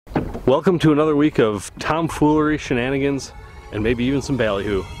Welcome to another week of tomfoolery, shenanigans, and maybe even some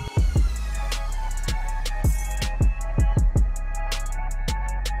ballyhoo.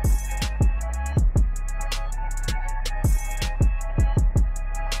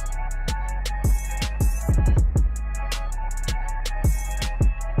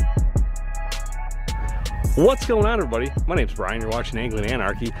 What's going on, everybody? My name's Brian, you're watching Angling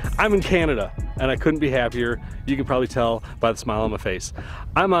Anarchy. I'm in Canada, and I couldn't be happier. You can probably tell by the smile on my face.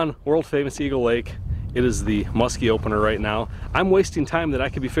 I'm on world famous Eagle Lake. It is the muskie opener right now. I'm wasting time that I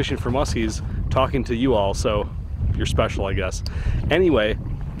could be fishing for muskies talking to you all, so you're special, I guess. Anyway,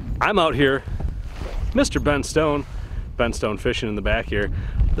 I'm out here. Mr. Ben Stone fishing in the back here.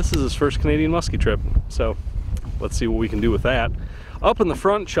 This is his first Canadian muskie trip, so let's see what we can do with that. Up in the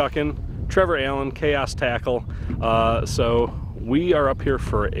front, chucking Trevor Allen, Chaos Tackle. So we are up here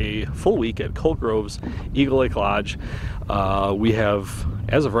for a full week at Colt Grove's Eagle Lake Lodge. We have,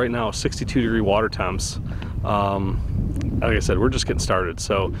 as of right now, 62-degree water temps. Like I said, we're just getting started.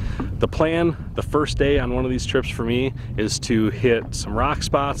 So the plan, the first day on one of these trips for me, is to hit some rock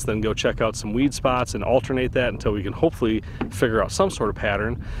spots, then go check out some weed spots and alternate that until we can hopefully figure out some sort of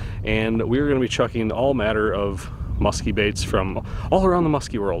pattern. And we're going to be chucking all matter of musky baits from all around the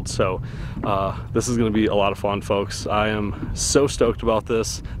musky world. So this is going to be a lot of fun, folks. I am so stoked about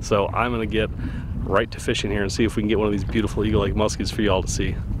this. So I'm going to get right to fishing here and see if we can get one of these beautiful Eagle Lake muskies for y'all to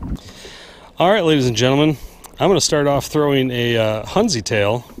see. All right, ladies and gentlemen, I'm going to start off throwing a Hunzi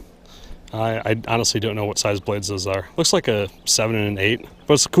tail. I honestly don't know what size blades those are. Looks like a 7 and an 8,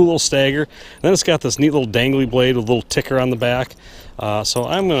 but it's a cool little stagger. And then it's got this neat little dangly blade with a little ticker on the back. So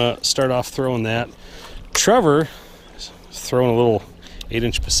I'm going to start off throwing that. Trevor throwing a little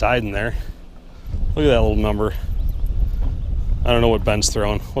 8-inch Poseidon there. Look at that little number. I don't know what Ben's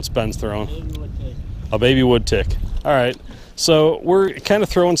throwing. What's Ben's throwing? A baby wood tick. All right, so we're kind of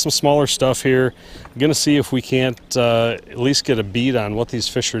throwing some smaller stuff here. I'm gonna see if we can't at least get a bead on what these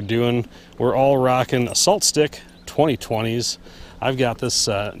fish are doing. We're all rocking a Salt Stick 2020s. I've got this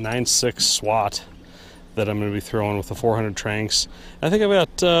 9.6 SWAT that I'm gonna be throwing with the 400 Tranks. I think I've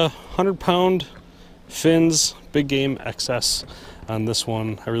got 100-pound fins, big game excess on this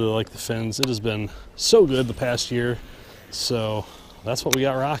one. I really like the fins. It has been so good the past year. So that's what we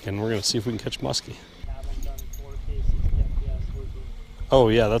got rocking. We're gonna see if we can catch muskie. Oh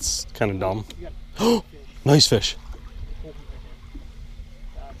yeah, that's kind of dumb. Oh, nice fish.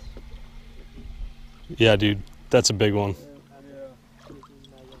 Yeah, dude, that's a big one.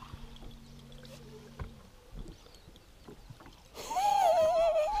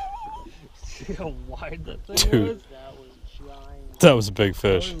 See how wide that thing Dude, was? That was giant. That was a big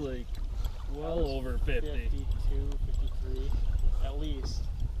fish. That was like well over 50. 52, 53, at least.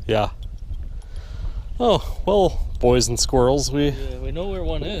 Yeah. Oh, well, boys and squirrels, we know where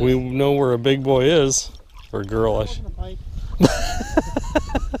one is. We know where a big boy is. Or girl, I should.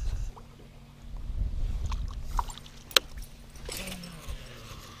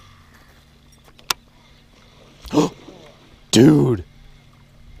 Dude.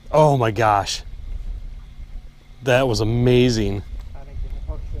 Oh my gosh. That was amazing. I didn't get the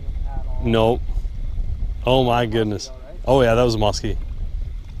hooks in them at all. Nope. Oh my goodness. Though, right? Oh yeah, that was a muskie.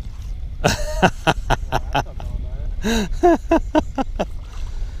 I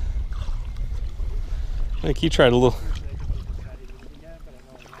think he tried a little.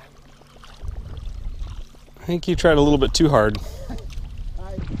 I think he tried a little bit too hard.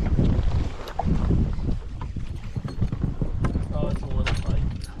 Oh, it's a little pike.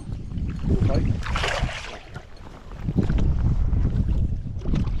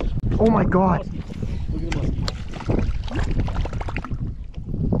 Oh my god! Look at the muskie.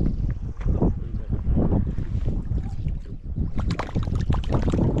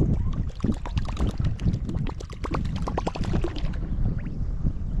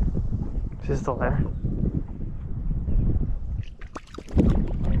 She's still there.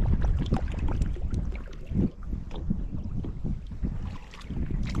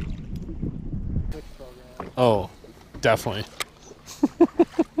 Oh, definitely.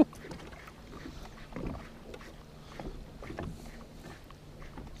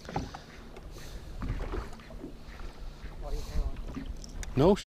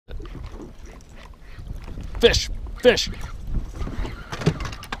 No shit. Fish! Fish!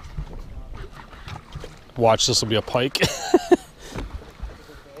 Watch, this will be a pike.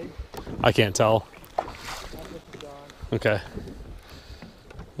 I can't tell. Okay.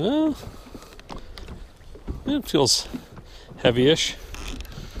 Well, it feels heavy-ish.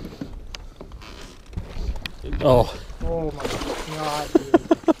 Oh. Oh my god,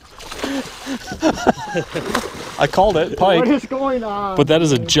 dude. I called it, pike. What is going on? But that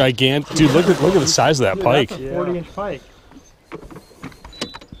is a gigantic, dude. Look at the size of that pike. That's a 40-inch pike.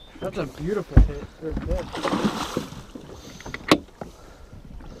 That's a beautiful hit.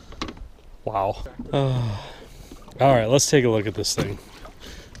 Wow. All right, let's take a look at this thing.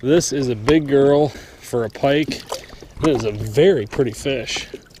 This is a big girl for a pike. It is a very pretty fish.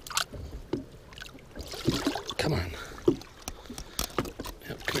 Come on.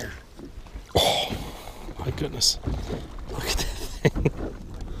 Yep, come here. Oh, my goodness. Look at that thing.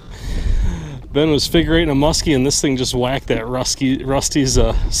 Ben was figure eighting a muskie, and this thing just whacked that Rusty's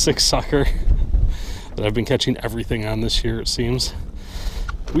 6 sucker that I've been catching everything on this year, it seems.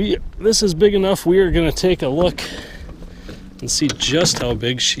 This is big enough. We are going to take a look and see just how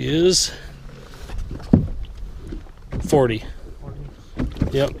big she is. 40.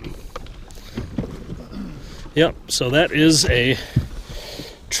 Yep. Yep, so that is a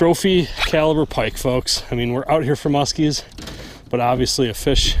trophy caliber pike, folks. I mean, we're out here for muskies, but obviously a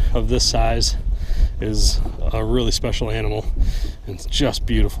fish of this size is a really special animal, and it's just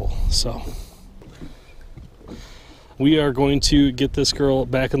beautiful. So we are going to get this girl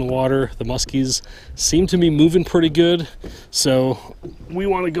back in the water. The muskies seem to be moving pretty good, so we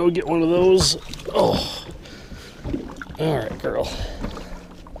want to go get one of those. Oh, all right, girl.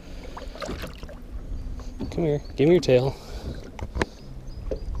 Come here, give me your tail.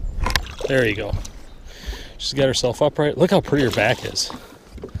 There you go. She's got herself upright. Look how pretty her back is.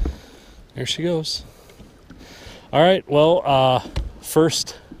 There she goes. All right, well,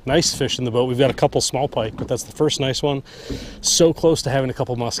 first nice fish in the boat. We've got a couple small pike, but that's the first nice one. So close to having a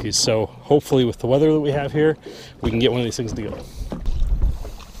couple muskies. So hopefully with the weather that we have here, we can get one of these things to go.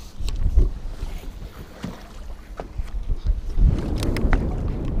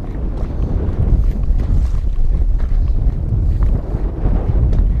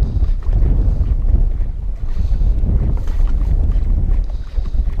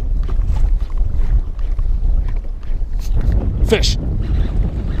 Fish.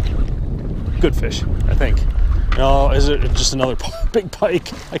 Good fish, I think. No, is it just another big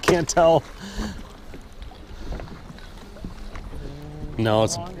pike? I can't tell. No,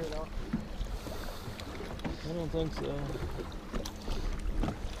 it's. I don't think so.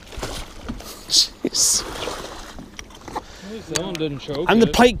 Jeez. At least that one didn't choke. I'm the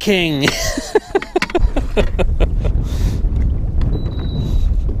pike king.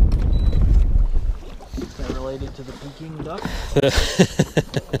 Related to the Peking duck.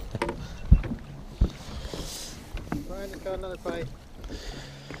 Trying to cut another pike.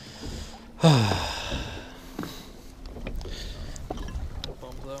 What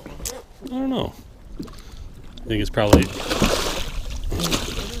bum's that one? I don't know. I think it's probably. It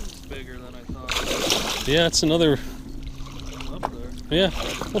is bigger than I thought. Yeah, it's another. Up there. Yeah,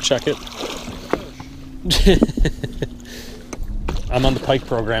 we'll check it. I'm on the pike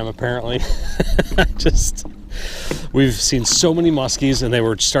program apparently. We've seen so many muskies and they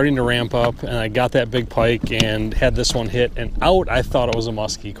were starting to ramp up, and I got that big pike and had this one hit and out. I thought it was a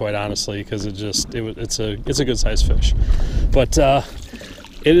muskie, quite honestly, because it's a good sized fish. But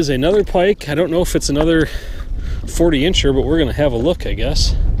it is another pike. I don't know if it's another 40-incher, but we're gonna have a look, I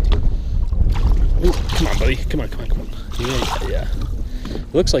guess. Ooh, come on, buddy. Come on. Yeah.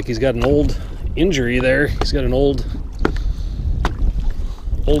 Looks like he's got an old injury there. He's got an old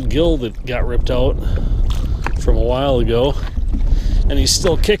gill that got ripped out from a while ago, and he's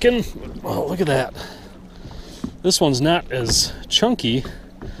still kicking. Oh, look at that. This one's not as chunky,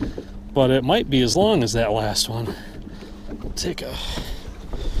 but it might be as long as that last one. We'll take a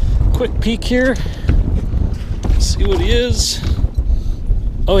quick peek here, see what he is.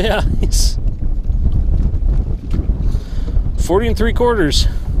 Oh yeah, he's 40 3/4,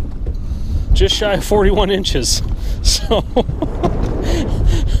 just shy of 41 inches. So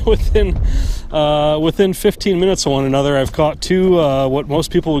within 15 minutes of one another, I've caught two what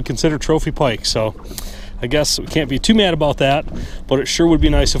most people would consider trophy pike. So I guess we can't be too mad about that, but it sure would be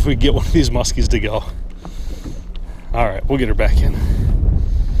nice if we could get one of these muskies to go. All right, we'll get her back in.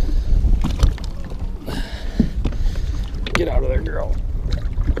 Get out of there, girl.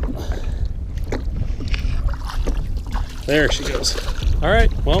 There she goes. All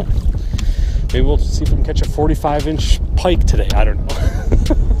right, well, maybe we'll see if we can catch a 45-inch pike today. I don't know.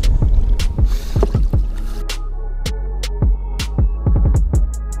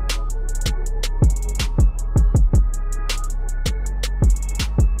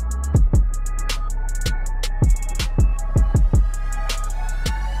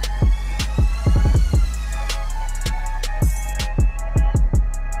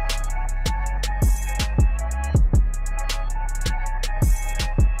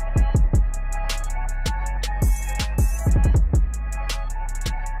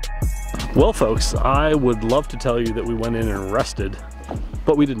 Well, folks, I would love to tell you that we went in and rested,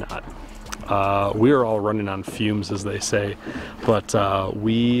 but we did not. We are all running on fumes, as they say, but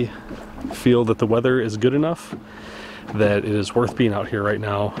we feel that the weather is good enough that it is worth being out here right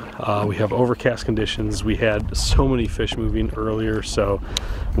now. We have overcast conditions. We had so many fish moving earlier, so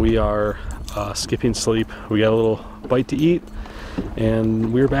we are skipping sleep. We got a little bite to eat,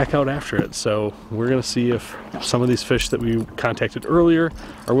 and we're back out after it. So we're gonna see if some of these fish that we contacted earlier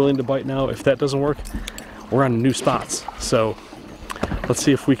are willing to bite now. If that doesn't work, we're on new spots. So let's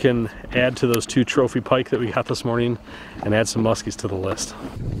see if we can add to those 2 trophy pike that we got this morning and add some muskies to the list.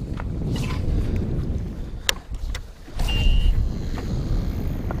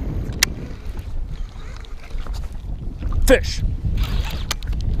 Fish.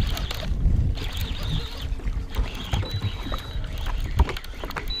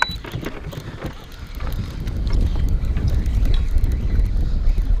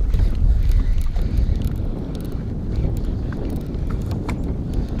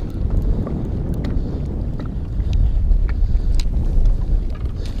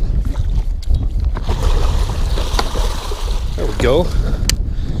 There we go.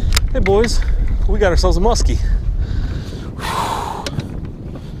 Hey boys, we got ourselves a muskie.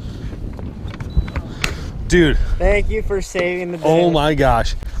 Dude. Thank you for saving the day. Oh my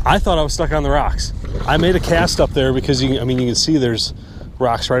gosh. I thought I was stuck on the rocks. I made a cast up there because you can see there's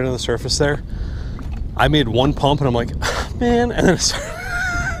rocks right on the surface there. I made one pump and I'm like, man, and then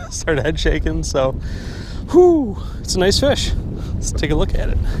I started head shaking. So, whew, it's a nice fish. Let's take a look at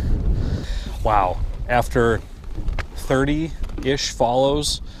it. Wow. After 30-ish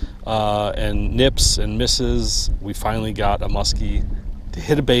follows and nips and misses, we finally got a muskie to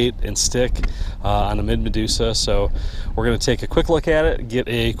hit a bait and stick on a mid-Medusa. So we're going to take a quick look at it, get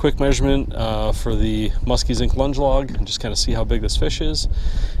a quick measurement for the Muskies Inc. lunge log, and just kind of see how big this fish is,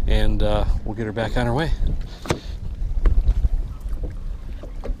 and we'll get her back on her way.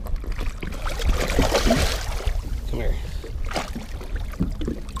 Come here.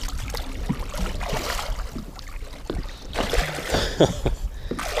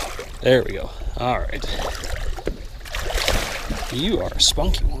 There we go. All right. You are a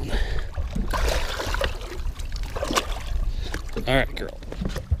spunky one. All right, girl.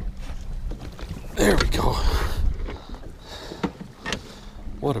 There we go.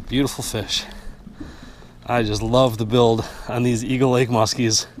 What a beautiful fish. I just love the build on these Eagle Lake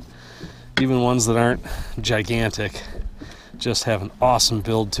Muskies. Even ones that aren't gigantic just have an awesome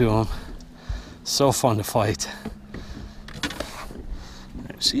build to them. So fun to fight.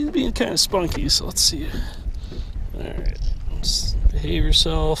 She's being kind of spunky, so let's see. All right. Behave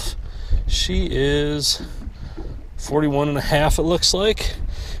yourself. She is 41.5, it looks like.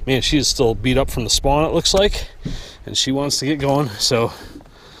 Man, she is still beat up from the spawn, it looks like, and she wants to get going. So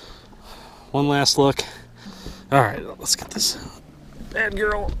one last look. All right, let's get this bad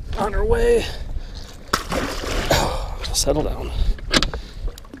girl on her way. Settle down.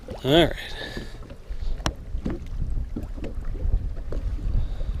 All right.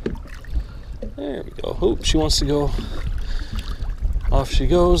 There we go. Oop, she wants to go. Off she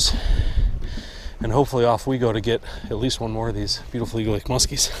goes, and hopefully off we go to get at least one more of these beautiful Eagle Lake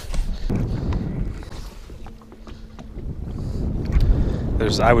Muskies.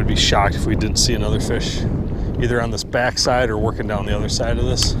 I would be shocked if we didn't see another fish, either on this back side or working down the other side of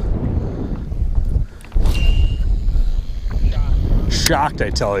this. Shocked, I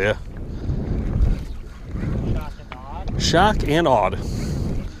tell you. Shock and awed.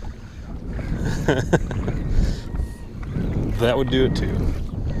 That would do it too.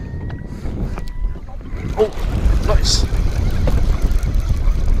 Oh, nice.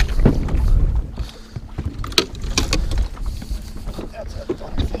 That's a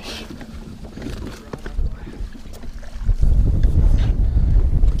fun fish.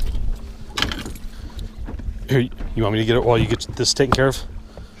 Here, you want me to get it while you get this taken care of?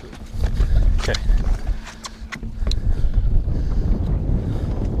 Okay.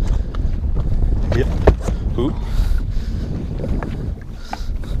 Yep. Oop.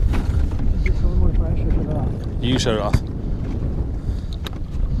 You shut it off.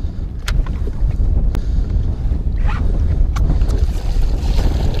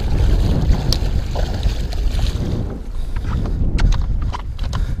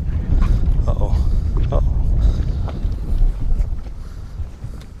 Uh-oh. Uh-oh.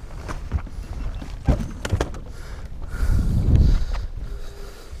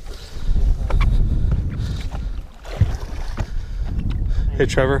 Hey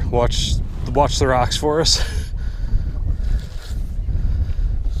Trevor, watch the rocks for us.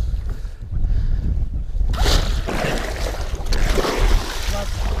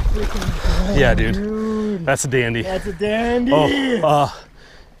 freaking Yeah, dude. That's a dandy. That's a dandy. Oh,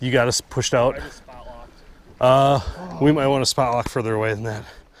 you got us pushed out. We might want to spot lock further away than that.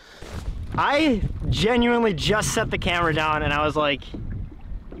 I genuinely just set the camera down and I was like,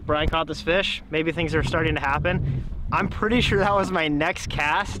 Brian caught this fish. Maybe things are starting to happen. I'm pretty sure that was my next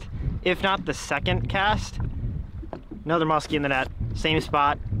cast, if not the second cast. Another muskie in the net, same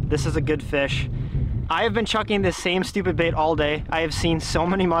spot. This is a good fish. I have been chucking this same stupid bait all day. I have seen so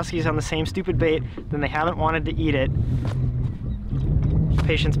many muskies on the same stupid bait, then they haven't wanted to eat it.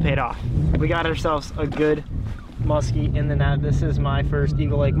 Patience paid off. We got ourselves a good muskie in the net. This is my first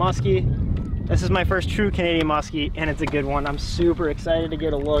Eagle Lake muskie. This is my first true Canadian muskie, and it's a good one. I'm super excited to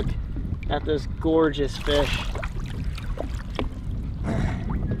get a look at this gorgeous fish.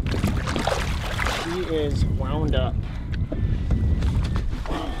 She is wound up.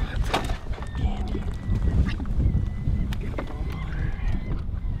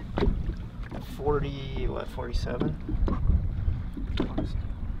 40, what, 47?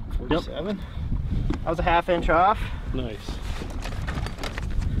 47? Yep. That was a ½ inch off. Nice.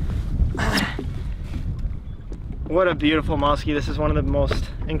 What a beautiful muskie. This is one of the most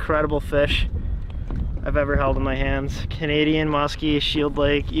incredible fish I've ever held in my hands. Canadian muskie, Shield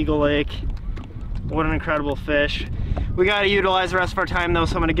Lake, Eagle Lake. What an incredible fish. We got to utilize the rest of our time though,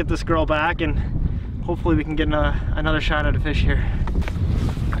 so I'm going to get this girl back and hopefully we can get another shot at a fish here.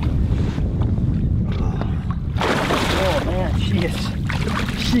 Oh man,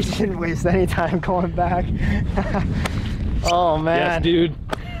 she didn't waste any time going back. Oh man. Yes, dude.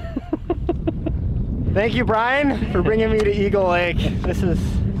 Thank you, Brian, for bringing me to Eagle Lake. This is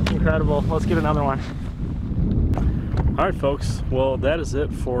incredible. Let's get another one. All right, folks. Well, that is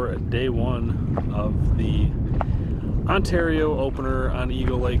it for day one of the Ontario opener on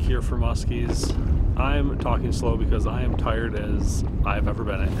Eagle Lake here for muskies. I'm talking slow because I am tired as I've ever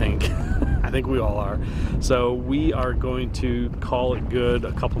been, I think. I think we all are. So we are going to call it good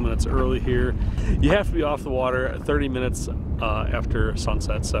a couple minutes early here. You have to be off the water 30 minutes after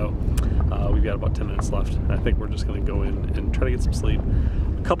sunset, so we've got about 10 minutes left. I think we're just going to go in and try to get some sleep.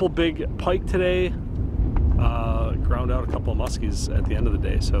 A couple big pike today. Ground out a couple of muskies at the end of the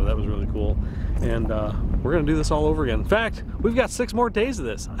day, so that was really cool. And we're gonna do this all over again. In fact, we've got 6 more days of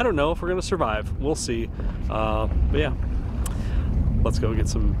this. I don't know if we're gonna survive. We'll see. But yeah, let's go get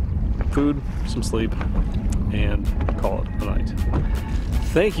some food, some sleep, and call it a night.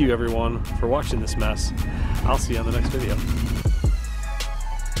 Thank you everyone for watching this mess. I'll see you on the next video.